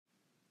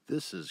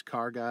This is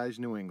Car Guys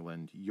New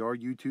England, your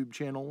YouTube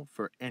channel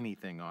for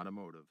anything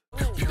automotive.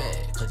 You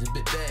bad, cause it's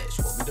bit bad.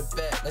 She want me the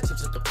bad. Like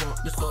tips at the front.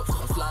 Let's go.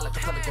 I'm fly like a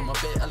pelican in my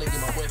bed. I like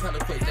in my web. Hella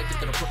quick. Like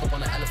gonna put up on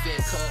the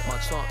elephant. Cut my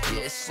trunk.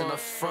 Yeah, it's in the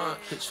front.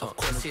 Of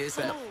course, it's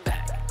in the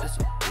back. It's a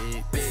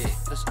big.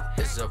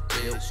 It's a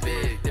real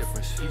big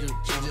difference. You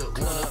just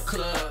want a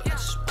club. I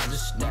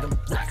just need them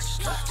racks.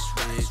 You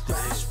just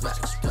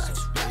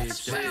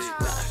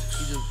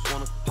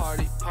want a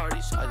party.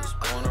 So I just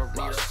want a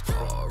rock.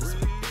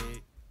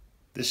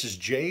 This is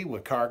Jay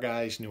with Car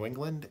Guys New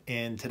England,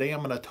 and today I'm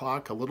going to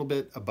talk a little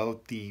bit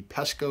about the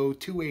Pesco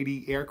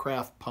 280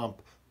 aircraft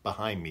pump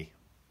behind me.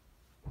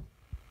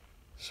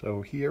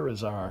 So here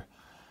is our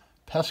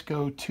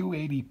Pesco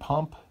 280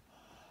 pump.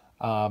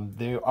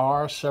 There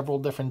are several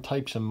different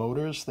types of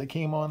motors that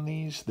came on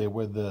these. There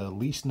were the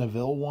Least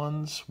Neville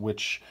ones,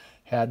 which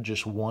had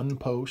just one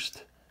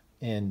post,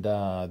 and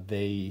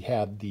they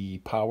had the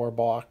power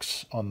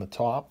box on the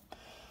top.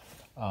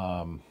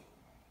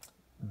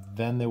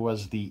 Then there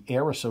was the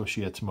Air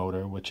Associates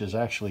motor, which is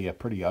actually a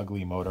pretty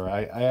ugly motor.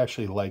 I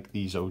actually like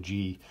these OG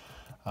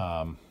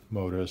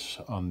motors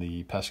on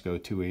the Pesco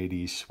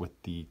 280s with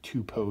the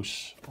two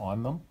posts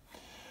on them.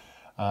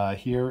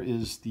 Here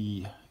is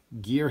the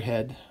gear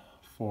head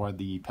for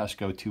the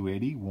Pesco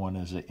 280. One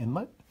is an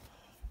inlet,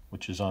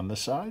 which is on this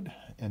side,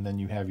 and then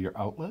you have your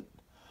outlet.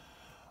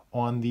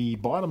 On the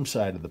bottom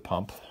side of the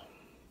pump,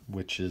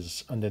 which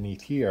is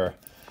underneath here,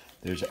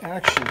 there's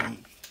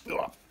actually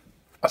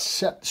a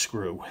set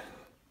screw,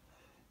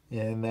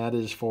 and that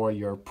is for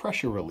your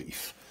pressure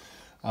relief.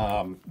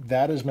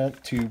 That is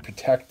meant to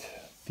protect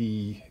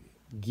the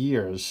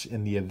gears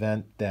in the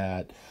event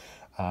that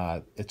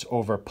it's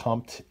over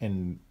pumped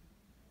and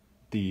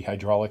the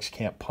hydraulics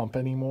can't pump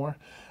anymore.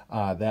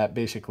 That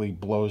basically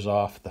blows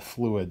off the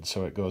fluid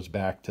so it goes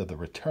back to the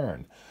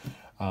return.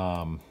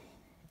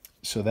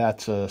 So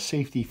that's a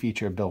safety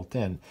feature built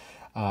in.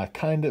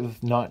 Kind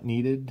of not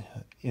needed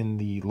in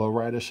the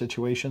lowrider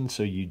situation,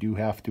 so you do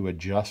have to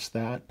adjust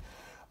that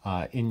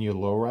in your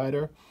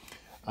lowrider.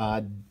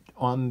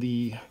 On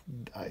the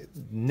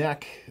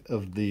neck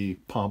of the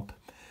pump,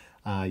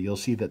 you'll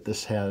see that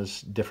this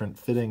has different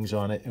fittings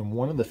on it, and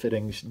one of the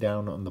fittings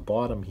down on the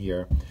bottom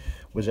here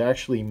was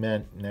actually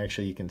meant, and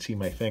actually you can see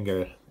my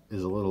finger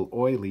is a little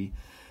oily,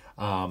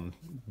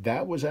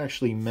 that was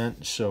actually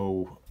meant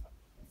so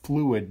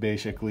fluid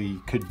basically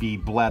could be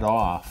bled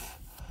off,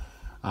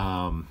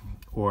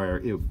 or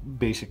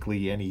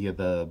basically any of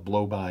the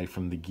blow-by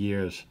from the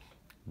gears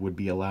would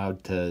be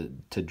allowed to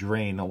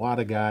drain. A lot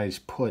of guys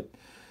put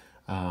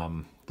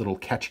little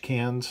catch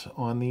cans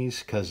on these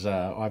because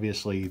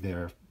obviously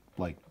they're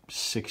like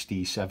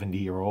 60,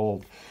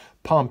 70-year-old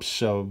pumps,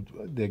 so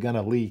they're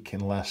gonna leak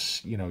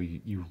unless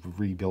you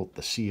rebuilt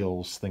the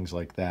seals, things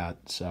like that.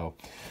 So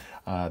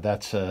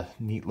that's a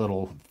neat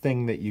little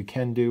thing that you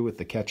can do with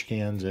the catch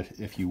cans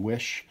if you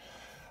wish.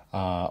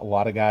 A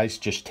lot of guys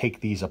just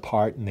take these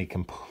apart and they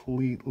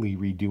completely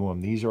redo them.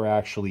 These are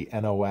actually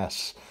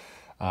NOS.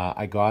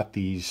 I got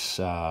these,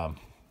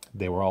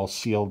 they were all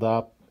sealed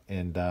up,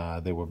 and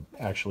they were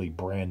actually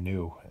brand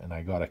new, and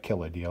I got a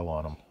killer deal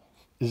on them.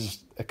 This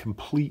is a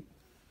complete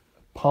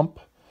pump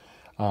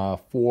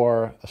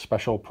for a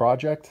special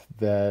project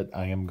that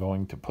I am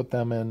going to put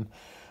them in.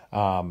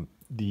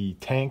 The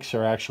tanks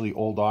are actually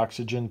old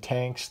oxygen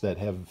tanks that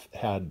have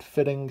had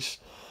fittings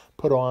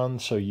put on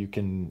so you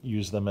can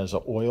use them as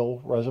an oil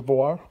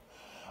reservoir.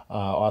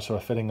 Also a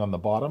fitting on the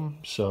bottom,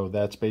 so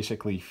that's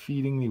basically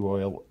feeding the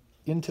oil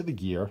into the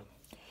gear,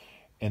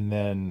 and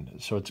then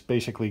so it's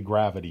basically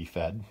gravity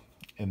fed,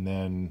 and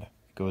then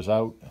it goes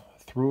out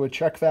through a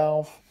check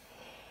valve.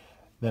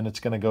 Then it's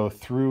going to go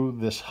through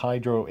this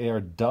hydro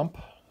air dump,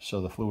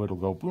 so the fluid will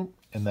go boom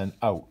and then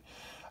out.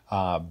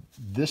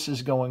 This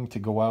is going to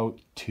go out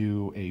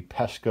to a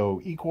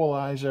Pesco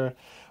equalizer,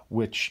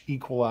 which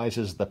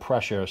equalizes the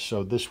pressure.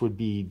 So this would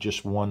be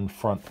just one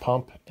front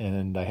pump,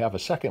 and I have a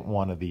second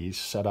one of these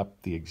set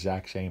up the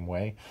exact same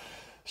way.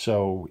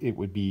 So it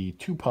would be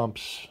two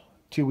pumps,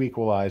 two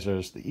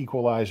equalizers. The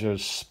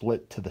equalizers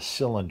split to the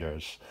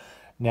cylinders.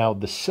 Now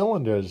the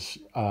cylinders,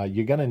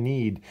 you're going to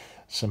need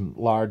some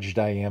large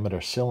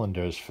diameter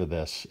cylinders for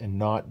this, and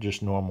not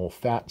just normal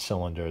fat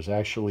cylinders.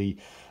 Actually,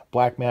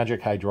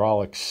 Blackmagic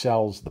Hydraulics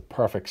sells the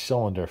perfect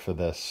cylinder for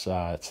this.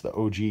 It's the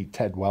OG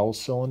Ted Wells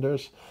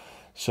cylinders.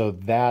 So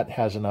that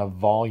has enough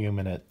volume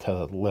in it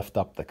to lift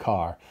up the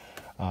car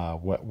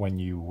when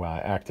you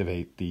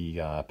activate the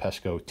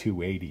Pesco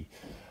 280.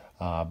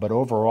 But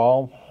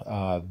overall,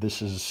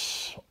 this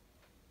is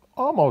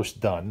almost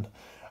done.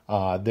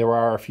 There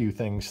are a few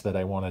things that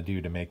I want to do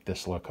to make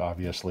this look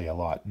obviously a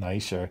lot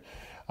nicer.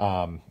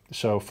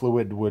 So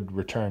fluid would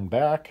return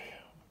back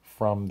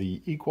from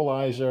the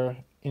equalizer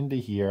into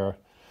here.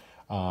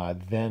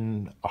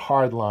 Then a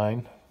hard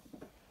line,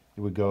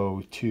 it would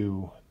go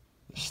to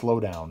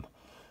slowdown.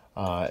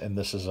 And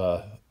this is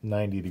a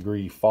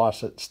 90-degree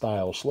faucet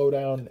style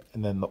slowdown,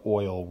 and then the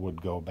oil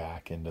would go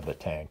back into the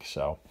tank.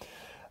 So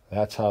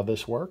that's how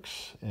this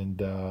works.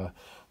 And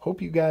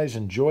hope you guys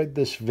enjoyed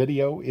this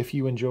video. If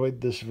you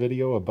enjoyed this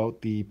video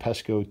about the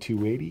Pesco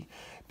 280,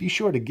 be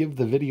sure to give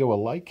the video a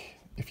like.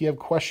 If you have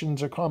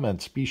questions or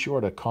comments, be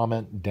sure to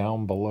comment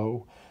down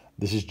below.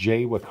 This is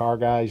Jay with Car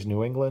Guys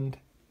New England.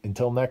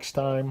 Until next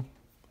time,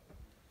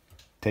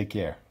 take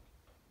care.